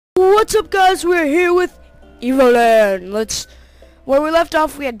What's up, guys? We're here with Evoland. Where we left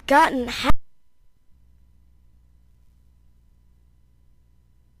off, we had gotten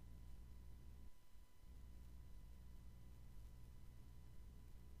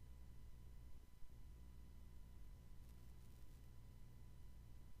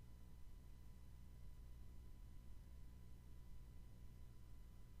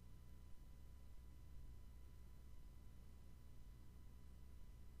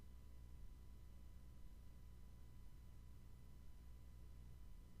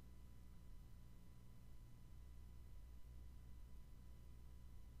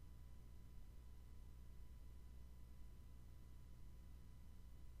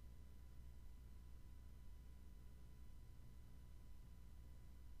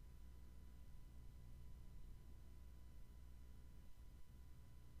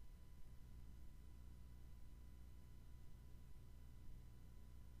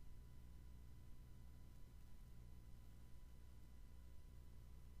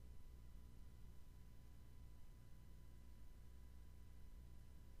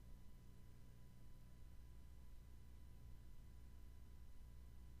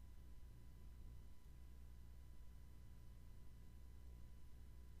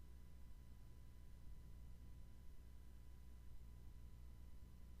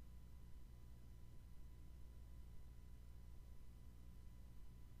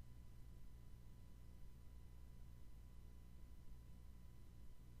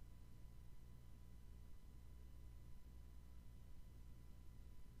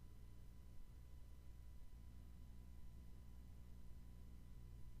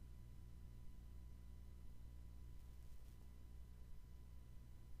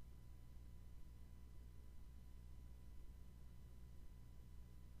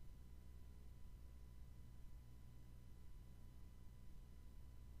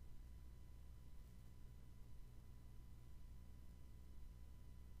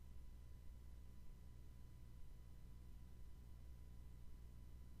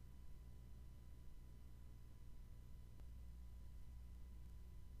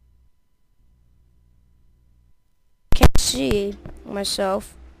can't see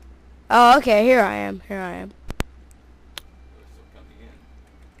myself. Oh, okay, here I am.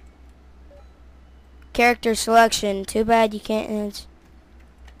 Character selection. Too bad you can't.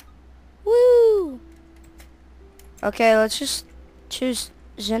 Woo! Okay, let's just choose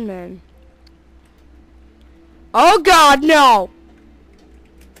Zenman. Oh God, no!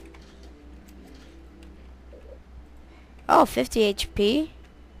 Oh, 50 HP.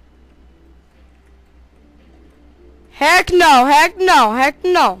 Heck no, heck no, heck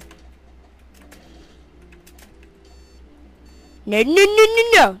no. No, no, no, no,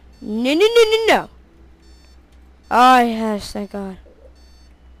 no. No, no, no, no, no. Oh, yes, thank God.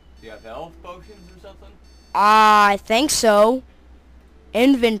 Do you have health potions or something? I think so.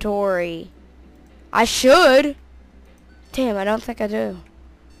 Inventory. I should. Damn, I don't think I do.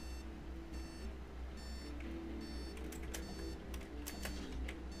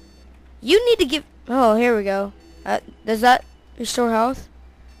 You need to give... Oh, here we go. Does that restore health?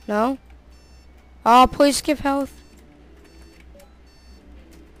 No? Oh, please give health.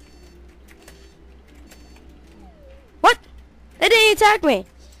 What? They didn't attack me.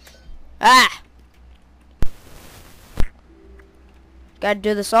 Ah. Gotta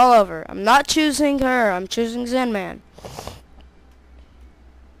do this all over. I'm not choosing her. I'm choosing Zenman.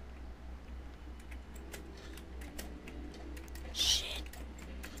 Shit.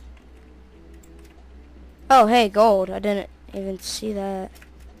 Oh, hey, gold. I didn't even see that.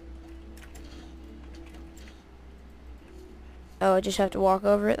 Oh, I just have to walk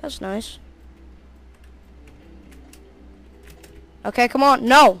over it. That's nice. Okay, come on.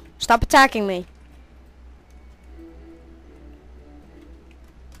 No! Stop attacking me.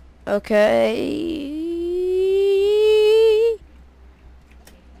 Okay.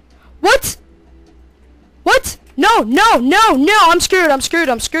 What? What? No, no, no, no! I'm screwed, I'm screwed,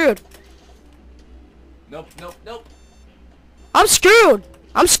 I'm screwed. Nope, nope, nope. I'm screwed!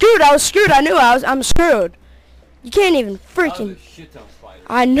 I'm screwed, I was screwed, I'm screwed. You can't even freaking... Oh, shit ton of spiders.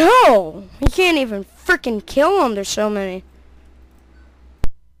 I know! You can't even freaking kill them, there's so many.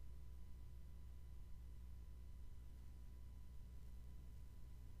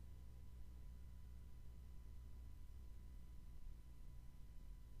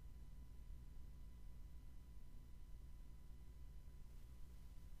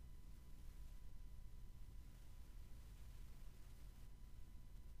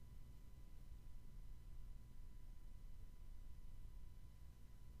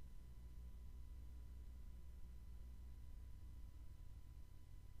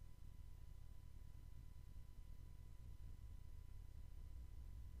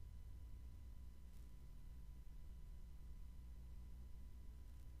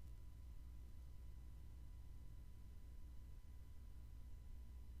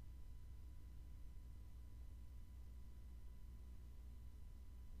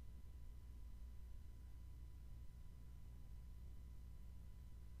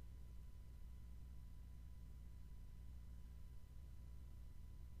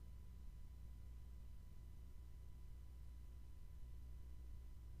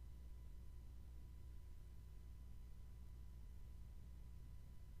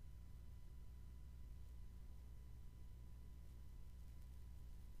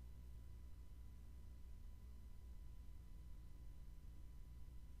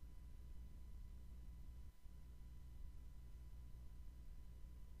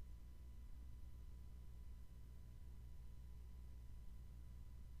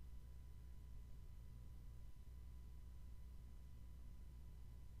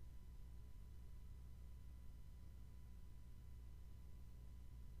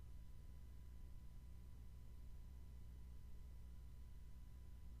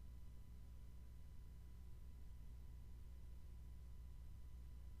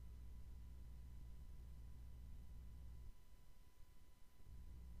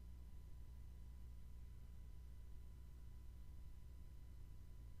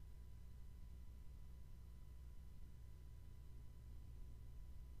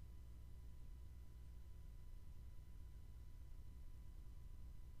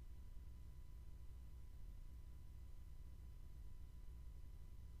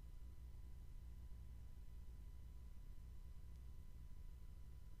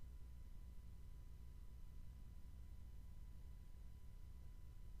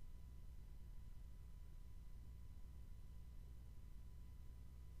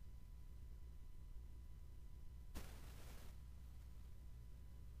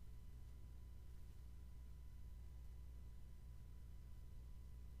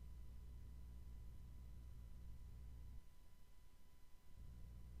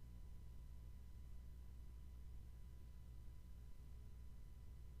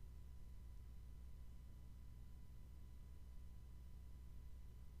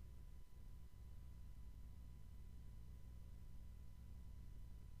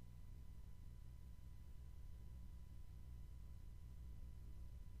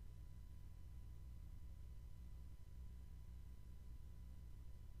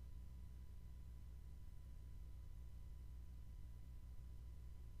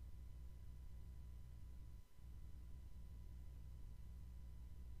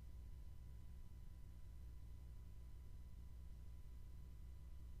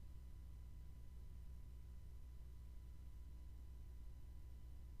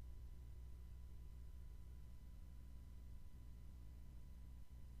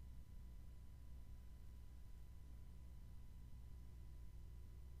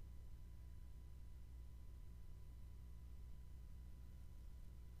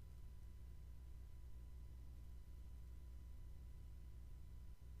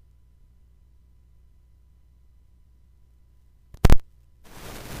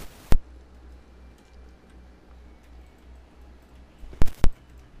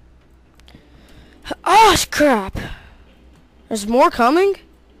 There's more coming?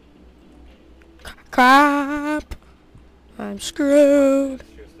 Crap. I'm screwed.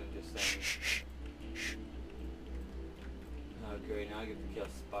 Shh. Oh great, now I get to kill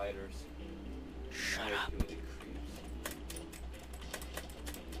spiders. Shut up. Really creeps.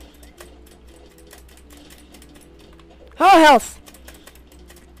 Oh, health.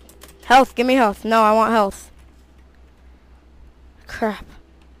 Health, give me health. No, I want health. Crap.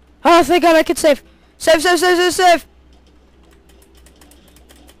 Oh, thank God I could save. Save.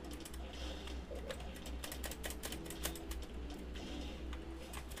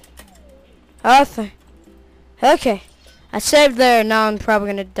 Oh, okay. I saved there. Now I'm probably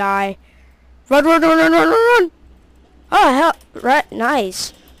gonna die. Run. Oh, hell. Right.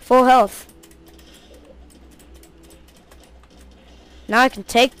 Nice. Full health. Now I can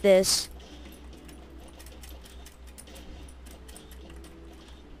take this.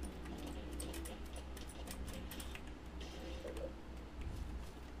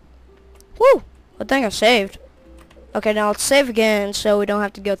 Woo! Good thing I saved. Okay, now let's save again so we don't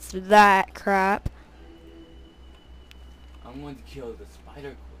have to go through that crap. I'm going to kill the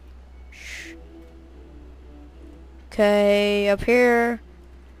spider queen. Shh. Okay, up here.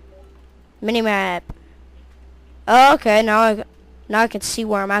 Minimap. Oh, okay, now I can see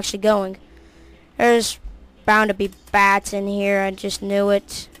where I'm actually going. There's bound to be bats in here. I just knew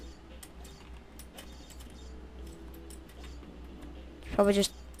it. Probably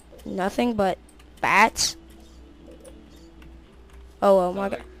just nothing but bats. Oh my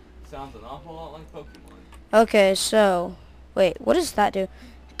God. Sounds an awful lot like Pokemon. Okay, so wait, what does that do?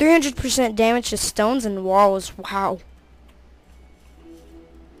 300% damage to stones and walls. Wow.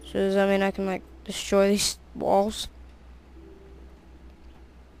 So does that mean I can like destroy these walls?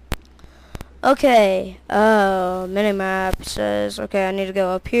 Okay. Minimap says okay, I need to go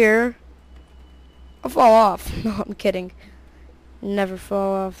up here. I'll fall off. No, I'm kidding. Never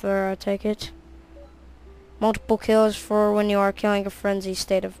fall off there, I take it. Multiple kills for when you are killing a frenzy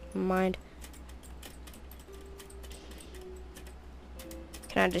state of mind.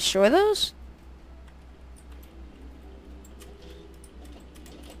 Can I destroy those?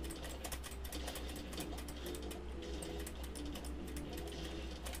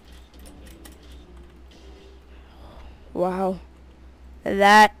 Wow.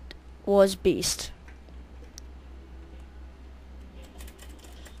 That was beast.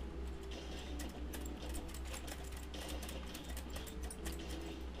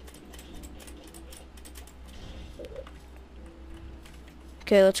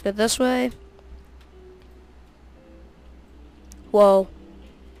 Okay, let's go this way. Whoa.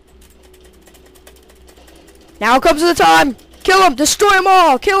 Now comes the time! Kill him! Destroy them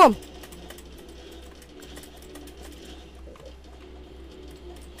all! Kill him!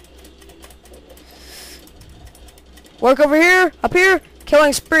 Work over here! Up here!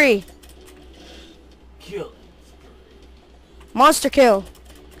 Killing spree! Kill. Monster kill!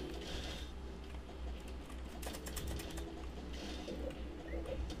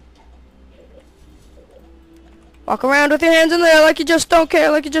 Walk around with your hands in there like you just don't care,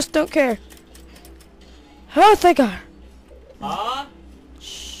 Oh, thank God. Huh?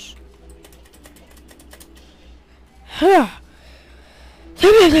 Shh.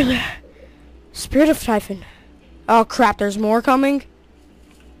 Spirit of Typhon. Oh crap, there's more coming?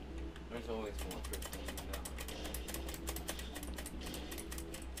 There's always more person.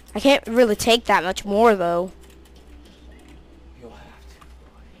 I can't really take that much more though. You'll have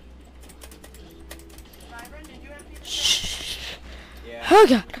to. Shh. Yeah. Oh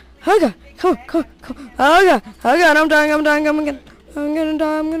God. Come on. Oh God, I'm dying, I'm gonna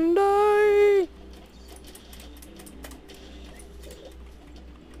die.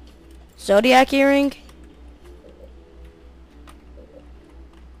 Zodiac earring.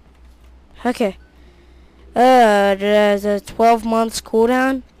 Okay. The 12 months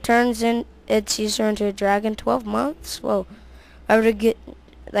cooldown turns in its user into a dragon. 12 months? Whoa. I would get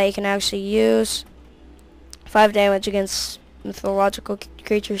that you can actually use 5 damage against mythological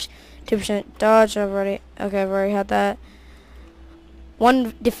creatures, 2% dodge. I've already had that.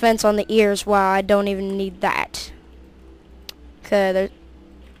 1 defense on the ears. Wow, I don't even need that. Okay, there.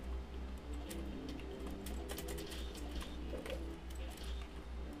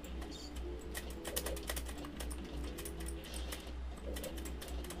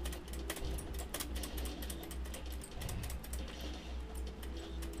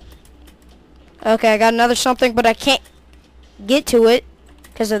 Okay, I got another something, but I can't get to it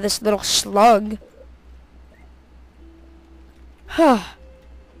because of this little slug. Huh.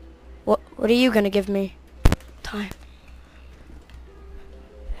 What are you gonna give me? Time.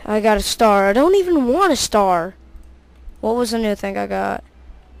 I got a star. I don't even want a star. What was the new thing I got?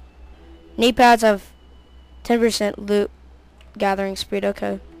 Knee pads have 10% loot gathering speed.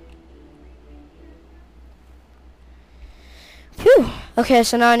 Okay. Phew. Okay,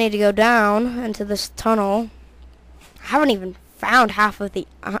 so now I need to go down into this tunnel. I haven't even found half of the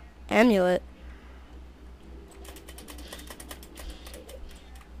amulet.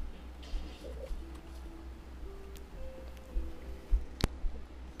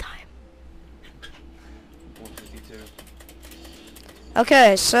 Time. 152.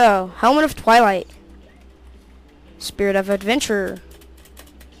 Okay, so Helmet of Twilight. Spirit of Adventure.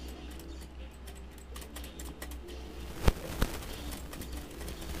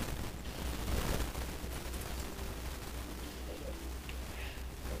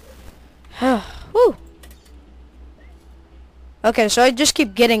 Woo. Okay, so I just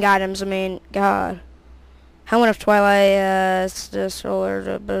keep getting items. I mean, God. Helmet of Twilight, it's the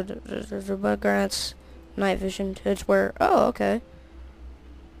solar, grants night vision. It's where, oh, okay.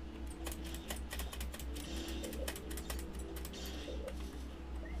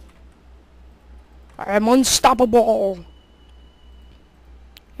 I'm unstoppable.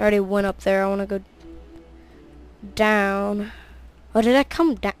 I already went up there. I want to go down. Oh, did I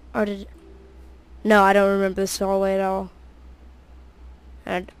come down? Or did... No, I don't remember this hallway at all.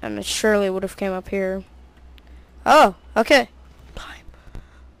 And I surely would have came up here. Oh, okay. Time.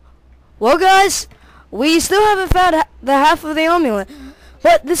 Well, guys, we still haven't found the half of the amulet.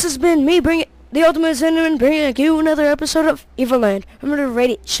 But this has been me bringing the ultimate Zenman, bringing you another episode of Evoland. Remember to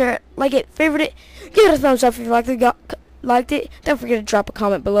rate it, share it, like it, favorite it, give it a thumbs up if you liked it. Don't forget to drop a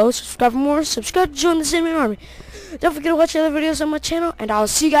comment below. Subscribe for more. Subscribe to join the Zenman army. Don't forget to watch other videos on my channel, and I'll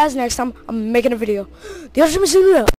see you guys next time I'm making a video. The ultimate Zenman.